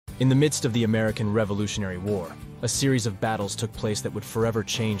In the midst of the American Revolutionary War, a series of battles took place that would forever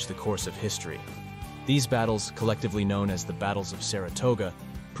change the course of history. These battles, collectively known as the Battles of Saratoga,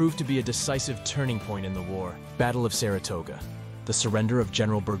 proved to be a decisive turning point in the war. Battle of Saratoga, the surrender of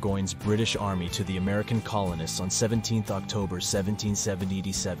General Burgoyne's British Army to the American colonists on 17 October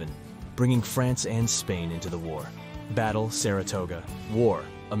 1777, bringing France and Spain into the war. Battle, Saratoga. War,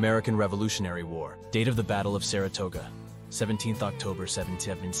 American Revolutionary War. Date of the Battle of Saratoga, 17 October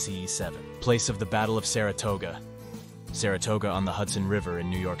 1777. Place of the Battle of Saratoga. Saratoga on the Hudson River in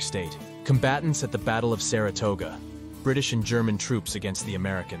New York State. Combatants at the Battle of Saratoga. British and German troops against the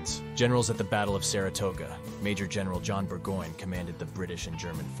Americans. Generals at the Battle of Saratoga. Major General John Burgoyne commanded the British and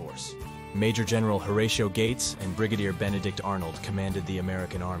German force. Major General Horatio Gates and Brigadier Benedict Arnold commanded the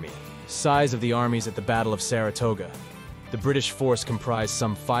American Army. Size of the armies at the Battle of Saratoga. The British force comprised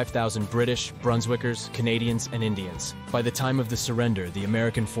some 5,000 British, Brunswickers, Canadians, and Indians. By the time of the surrender, the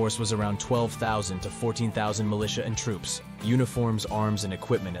American force was around 12,000 to 14,000 militia and troops, uniforms, arms, and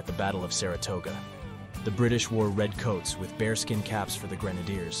equipment at the Battle of Saratoga. The British wore red coats with bearskin caps for the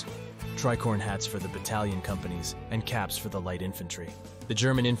grenadiers, tricorn hats for the battalion companies, and caps for the light infantry. The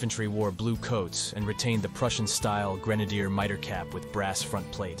German infantry wore blue coats and retained the Prussian-style grenadier mitre cap with brass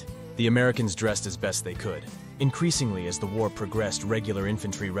front plate. The Americans dressed as best they could. Increasingly, as the war progressed, regular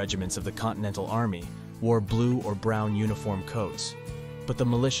infantry regiments of the Continental Army wore blue or brown uniform coats, but the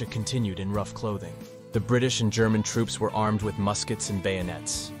militia continued in rough clothing. The British and German troops were armed with muskets and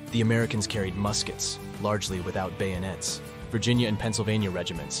bayonets. The Americans carried muskets, largely without bayonets. Virginia and Pennsylvania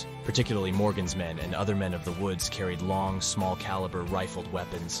regiments, particularly Morgan's men and other men of the woods, carried long, small-caliber rifled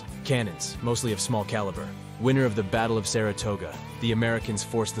weapons. Cannons, mostly of small caliber. Winner of the Battle of Saratoga, the Americans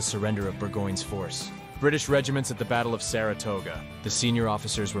forced the surrender of Burgoyne's force. British regiments at the Battle of Saratoga. The senior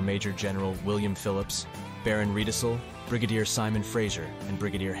officers were Major General William Phillips, Baron Riedesel, Brigadier Simon Fraser, and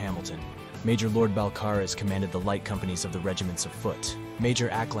Brigadier Hamilton. Major Lord Balcarres commanded the light companies of the regiments of foot. Major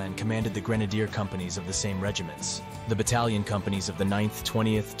Ackland commanded the grenadier companies of the same regiments. The battalion companies of the 9th,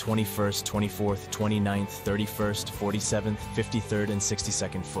 20th, 21st, 24th, 29th, 31st, 47th, 53rd, and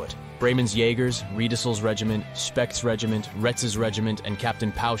 62nd Foot. Bremen's Jaegers, Riedesel's regiment, Specht's regiment, Retz's regiment, and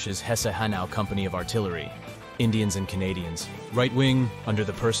Captain Pausch's Hesse-Hanau company of artillery. Indians and Canadians. Right wing, under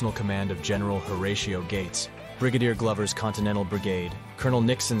the personal command of General Horatio Gates. Brigadier Glover's Continental Brigade, Colonel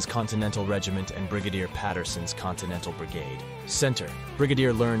Nixon's Continental Regiment, and Brigadier Patterson's Continental Brigade. Center,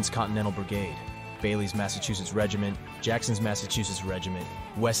 Brigadier Learn's Continental Brigade, Bailey's Massachusetts Regiment, Jackson's Massachusetts Regiment,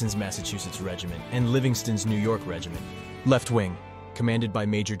 Wesson's Massachusetts Regiment, and Livingston's New York Regiment. Left wing, commanded by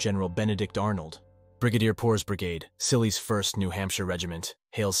Major General Benedict Arnold. Brigadier Poor's Brigade, Silly's 1st New Hampshire Regiment,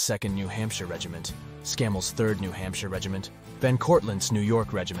 Hale's 2nd New Hampshire Regiment, Scammel's 3rd New Hampshire Regiment, Van Cortlandt's New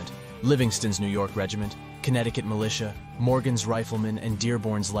York Regiment, Livingston's New York Regiment, Connecticut Militia, Morgan's Riflemen, and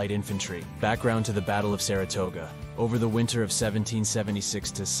Dearborn's Light Infantry. Background to the Battle of Saratoga. Over the winter of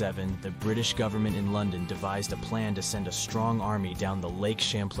 1776-7, the British government in London devised a plan to send a strong army down the Lake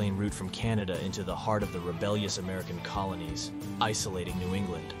Champlain route from Canada into the heart of the rebellious American colonies, isolating New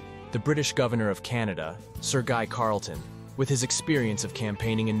England. The British governor of Canada, Sir Guy Carleton, with his experience of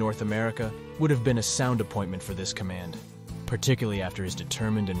campaigning in North America, would have been a sound appointment for this command, particularly after his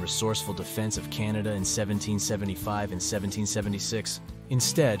determined and resourceful defense of Canada in 1775 and 1776.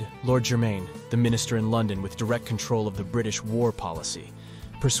 Instead, Lord Germain, the minister in London with direct control of the British war policy,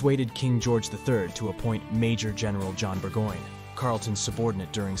 persuaded King George III to appoint Major General John Burgoyne, Carleton's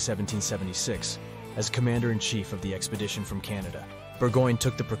subordinate during 1776, as commander-in-chief of the expedition from Canada. Burgoyne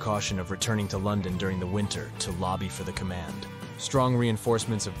took the precaution of returning to London during the winter to lobby for the command. Strong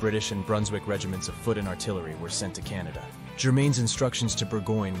reinforcements of British and Brunswick regiments of foot and artillery were sent to Canada. Germain's instructions to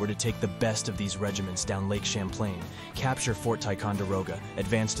Burgoyne were to take the best of these regiments down Lake Champlain, capture Fort Ticonderoga,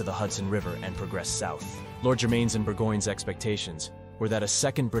 advance to the Hudson River, and progress south. Lord Germain's and Burgoyne's expectations were that a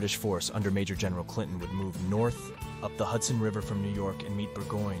second British force under Major General Clinton would move north up the Hudson River from New York and meet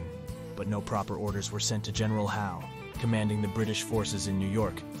Burgoyne, but no proper orders were sent to General Howe, commanding the British forces in New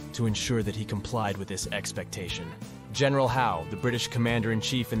York, to ensure that he complied with this expectation. General Howe, the British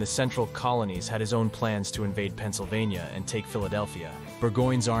commander-in-chief in the central colonies, had his own plans to invade Pennsylvania and take Philadelphia.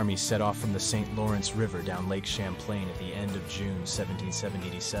 Burgoyne's army set off from the St. Lawrence River down Lake Champlain at the end of June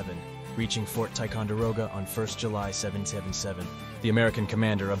 1777, reaching Fort Ticonderoga on 1st July 1777. The American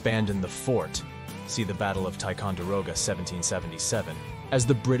commander abandoned the fort. See the Battle of Ticonderoga 1777. As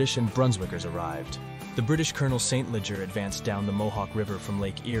the British and Brunswickers arrived, the British Colonel St. Leger advanced down the Mohawk River from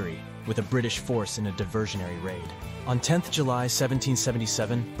Lake Erie with a British force in a diversionary raid. On 10th July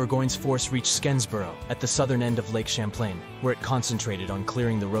 1777, Burgoyne's force reached Skensborough at the southern end of Lake Champlain, where it concentrated on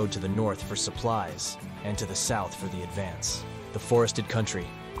clearing the road to the north for supplies and to the south for the advance. The forested country,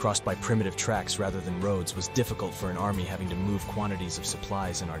 crossed by primitive tracks rather than roads, was difficult for an army having to move quantities of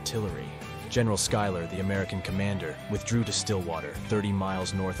supplies and artillery. General Schuyler, the American commander, withdrew to Stillwater, 30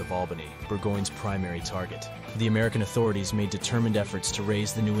 miles north of Albany, Burgoyne's primary target. The American authorities made determined efforts to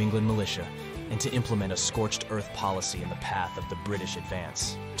raise the New England militia and to implement a scorched earth policy in the path of the British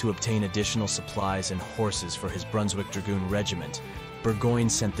advance. To obtain additional supplies and horses for his Brunswick Dragoon Regiment, Burgoyne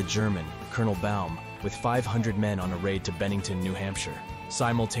sent the German, Colonel Baum, with 500 men on a raid to Bennington, New Hampshire.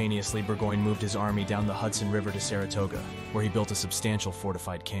 Simultaneously, Burgoyne moved his army down the Hudson River to Saratoga, where he built a substantial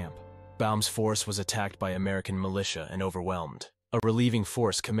fortified camp. Baum's force was attacked by American militia and overwhelmed. A relieving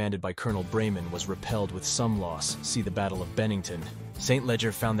force commanded by Colonel Breyman was repelled with some loss, see the Battle of Bennington. St.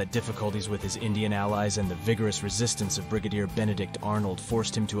 Leger found that difficulties with his Indian allies and the vigorous resistance of Brigadier Benedict Arnold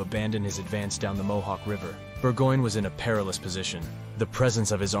forced him to abandon his advance down the Mohawk River. Burgoyne was in a perilous position. The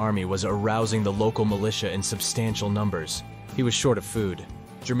presence of his army was arousing the local militia in substantial numbers. He was short of food.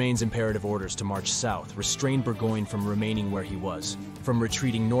 Germain's imperative orders to march south restrained Burgoyne from remaining where he was, from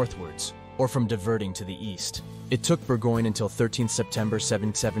retreating northwards, or from diverting to the east. It took Burgoyne until 13th September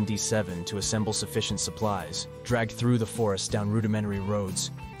 777 to assemble sufficient supplies, dragged through the forest down rudimentary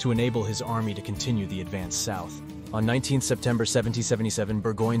roads, to enable his army to continue the advance south. On 19th September 1777,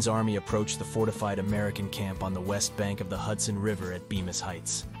 Burgoyne's army approached the fortified American camp on the west bank of the Hudson River at Bemis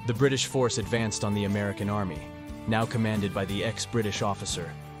Heights. The British force advanced on the American army, now commanded by the ex-British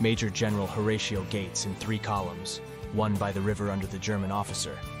officer, Major General Horatio Gates, in 3 columns, one by the river under the German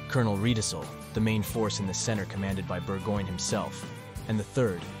officer, Colonel Riedesel, the main force in the center commanded by Burgoyne himself, and the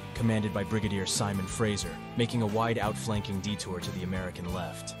third, commanded by Brigadier Simon Fraser, making a wide outflanking detour to the American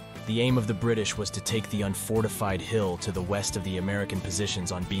left. The aim of the British was to take the unfortified hill to the west of the American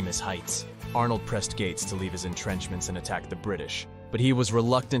positions on Bemis Heights. Arnold pressed Gates to leave his entrenchments and attack the British, but he was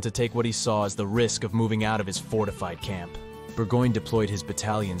reluctant to take what he saw as the risk of moving out of his fortified camp. Burgoyne deployed his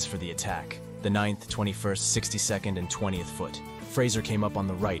battalions for the attack, the 9th, 21st, 62nd, and 20th Foot. Fraser came up on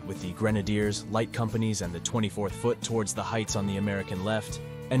the right with the Grenadiers, Light Companies, and the 24th Foot towards the heights on the American left,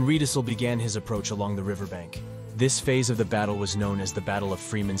 and Riedesel began his approach along the riverbank. This phase of the battle was known as the Battle of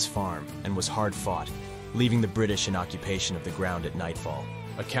Freeman's Farm and was hard fought, leaving the British in occupation of the ground at nightfall.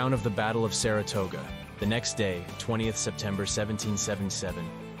 Account of the Battle of Saratoga. The next day, 20th September 1777,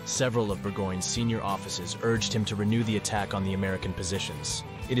 several of Burgoyne's senior officers urged him to renew the attack on the American positions.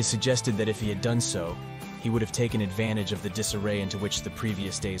 It is suggested that if he had done so, he would have taken advantage of the disarray into which the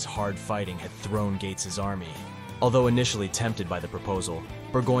previous day's hard fighting had thrown Gates's army. Although initially tempted by the proposal,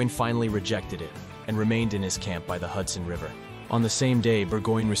 Burgoyne finally rejected it and remained in his camp by the Hudson River. On the same day,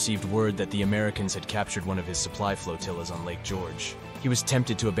 Burgoyne received word that the Americans had captured one of his supply flotillas on Lake George. He was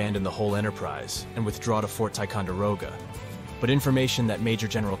tempted to abandon the whole enterprise and withdraw to Fort Ticonderoga, but information that Major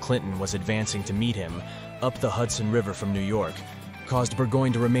General Clinton was advancing to meet him up the Hudson River from New York caused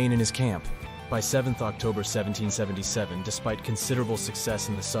Burgoyne to remain in his camp. By 7th October 1777, despite considerable success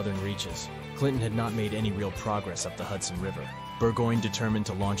in the southern reaches, Clinton had not made any real progress up the Hudson River. Burgoyne determined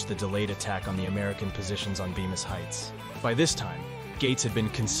to launch the delayed attack on the American positions on Bemis Heights. By this time, Gates had been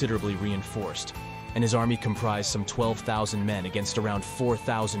considerably reinforced, and his army comprised some 12,000 men against around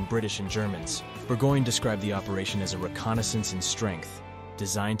 4,000 British and Germans. Burgoyne described the operation as a reconnaissance in strength,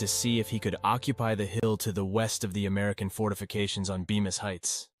 designed to see if he could occupy the hill to the west of the American fortifications on Bemis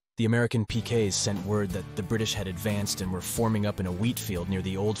Heights. The American PKs sent word that the British had advanced and were forming up in a wheat field near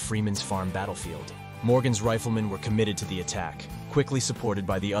the old Freeman's Farm battlefield. Morgan's riflemen were committed to the attack, quickly supported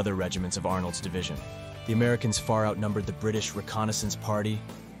by the other regiments of Arnold's division. The Americans far outnumbered the British reconnaissance party,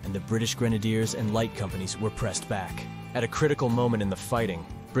 and the British Grenadiers and Light Companies were pressed back. At a critical moment in the fighting,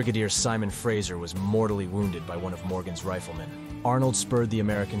 Brigadier Simon Fraser was mortally wounded by one of Morgan's riflemen. Arnold spurred the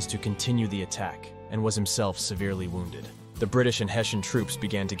Americans to continue the attack, and was himself severely wounded. The British and Hessian troops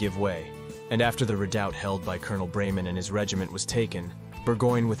began to give way, and after the redoubt held by Colonel Breyman and his regiment was taken,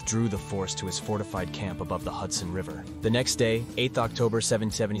 Burgoyne withdrew the force to his fortified camp above the Hudson River. The next day, 8th October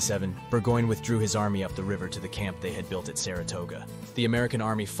 1777, Burgoyne withdrew his army up the river to the camp they had built at Saratoga. The American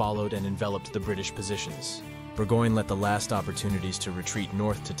army followed and enveloped the British positions. Burgoyne let the last opportunities to retreat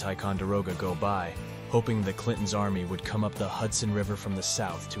north to Ticonderoga go by, hoping that Clinton's army would come up the Hudson River from the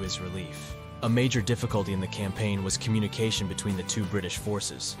south to his relief. A major difficulty in the campaign was communication between the two British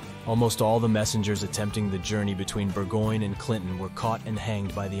forces. Almost all the messengers attempting the journey between Burgoyne and Clinton were caught and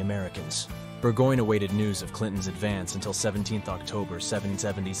hanged by the Americans. Burgoyne awaited news of Clinton's advance until 17th October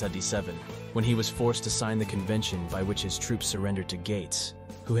 1777, when he was forced to sign the convention by which his troops surrendered to Gates,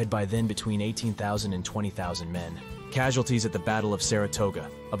 who had by then between 18,000 and 20,000 men. Casualties at the Battle of Saratoga.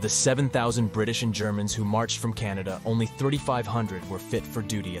 Of the 7,000 British and Germans who marched from Canada, only 3,500 were fit for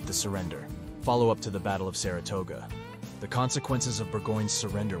duty at the surrender. Follow-up to the Battle of Saratoga. The consequences of Burgoyne's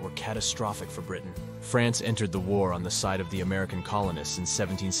surrender were catastrophic for Britain. France entered the war on the side of the American colonists in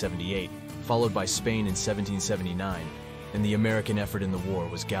 1778, followed by Spain in 1779, and the American effort in the war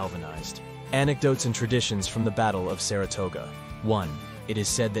was galvanized. Anecdotes and traditions from the Battle of Saratoga. 1. It is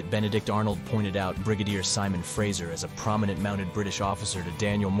said that Benedict Arnold pointed out Brigadier Simon Fraser as a prominent mounted British officer to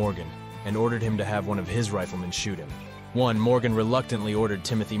Daniel Morgan and ordered him to have one of his riflemen shoot him. 1. Morgan reluctantly ordered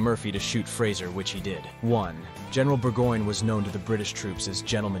Timothy Murphy to shoot Fraser, which he did. 1. General Burgoyne was known to the British troops as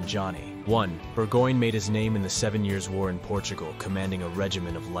Gentleman Johnny. 1. Burgoyne made his name in the 7 Years' War in Portugal, commanding a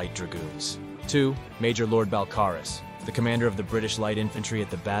regiment of light dragoons. 2. Major Lord Balcarres, the commander of the British light infantry at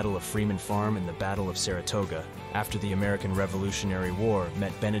the Battle of Freeman Farm and the Battle of Saratoga, after the American Revolutionary War,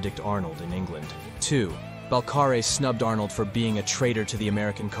 met Benedict Arnold in England. 2. Balcarres snubbed Arnold for being a traitor to the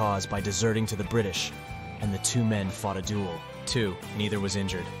American cause by deserting to the British, and the two men fought a duel. 2. Neither was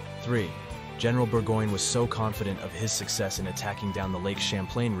injured. 3. General Burgoyne was so confident of his success in attacking down the Lake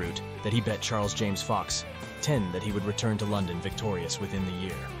Champlain route that he bet Charles James Fox 10 that he would return to London victorious within the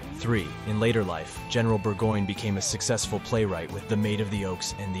year. 3. In later life, General Burgoyne became a successful playwright with The Maid of the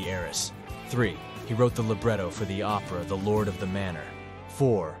Oaks and The Heiress. 3. He wrote the libretto for the opera The Lord of the Manor.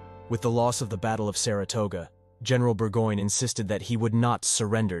 4. With the loss of the Battle of Saratoga, General Burgoyne insisted that he would not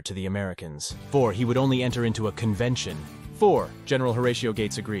surrender to the Americans. 4. He would only enter into a convention. 4. General Horatio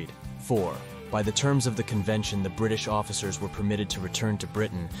Gates agreed. 4. By the terms of the convention, the British officers were permitted to return to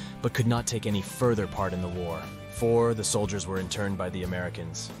Britain, but could not take any further part in the war. 4. The soldiers were interned by the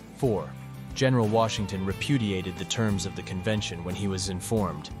Americans. 4. General Washington repudiated the terms of the convention when he was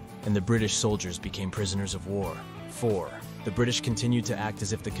informed, and the British soldiers became prisoners of war. 4. The British continued to act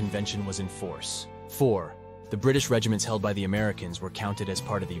as if the convention was in force. 4. The British regiments held by the Americans were counted as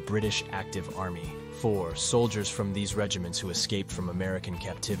part of the British Active Army. 4. Soldiers from these regiments who escaped from American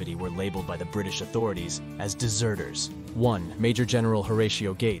captivity were labeled by the British authorities as deserters. 1. Major General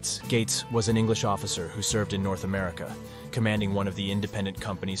Horatio Gates. Gates was an English officer who served in North America, commanding one of the independent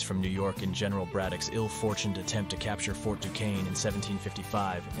companies from New York in General Braddock's ill-fortuned attempt to capture Fort Duquesne in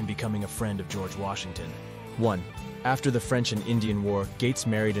 1755 and becoming a friend of George Washington. 1. After the French and Indian War, Gates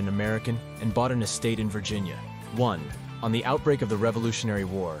married an American and bought an estate in Virginia. 1. On the outbreak of the Revolutionary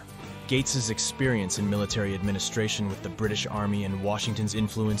War, Gates's experience in military administration with the British Army and Washington's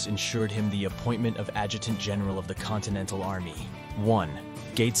influence ensured him the appointment of Adjutant General of the Continental Army. 1.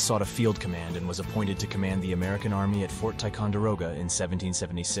 Gates sought a field command and was appointed to command the American Army at Fort Ticonderoga in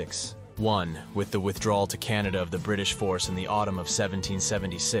 1776. 1. With the withdrawal to Canada of the British force in the autumn of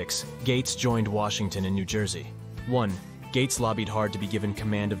 1776, Gates joined Washington in New Jersey. 1. Gates lobbied hard to be given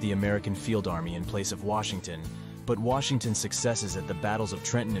command of the American Field Army in place of Washington, but Washington's successes at the battles of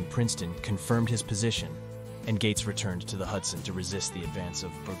Trenton and Princeton confirmed his position, and Gates returned to the Hudson to resist the advance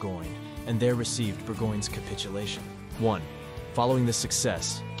of Burgoyne, and there received Burgoyne's capitulation. 1. Following this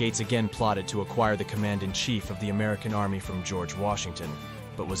success, Gates again plotted to acquire the command-in-chief of the American Army from George Washington,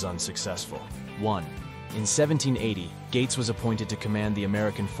 but was unsuccessful. 1. In 1780, Gates was appointed to command the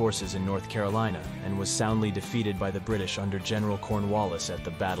American forces in North Carolina and was soundly defeated by the British under General Cornwallis at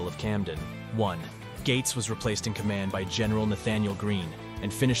the Battle of Camden. 1. Gates was replaced in command by General Nathaniel Greene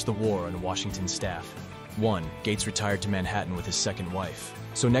and finished the war on Washington's staff. 1. Gates retired to Manhattan with his second wife.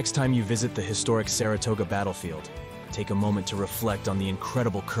 So next time you visit the historic Saratoga battlefield, take a moment to reflect on the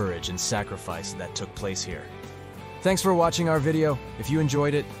incredible courage and sacrifice that took place here. Thanks for watching our video. If you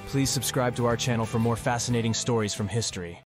enjoyed it, please subscribe to our channel for more fascinating stories from history.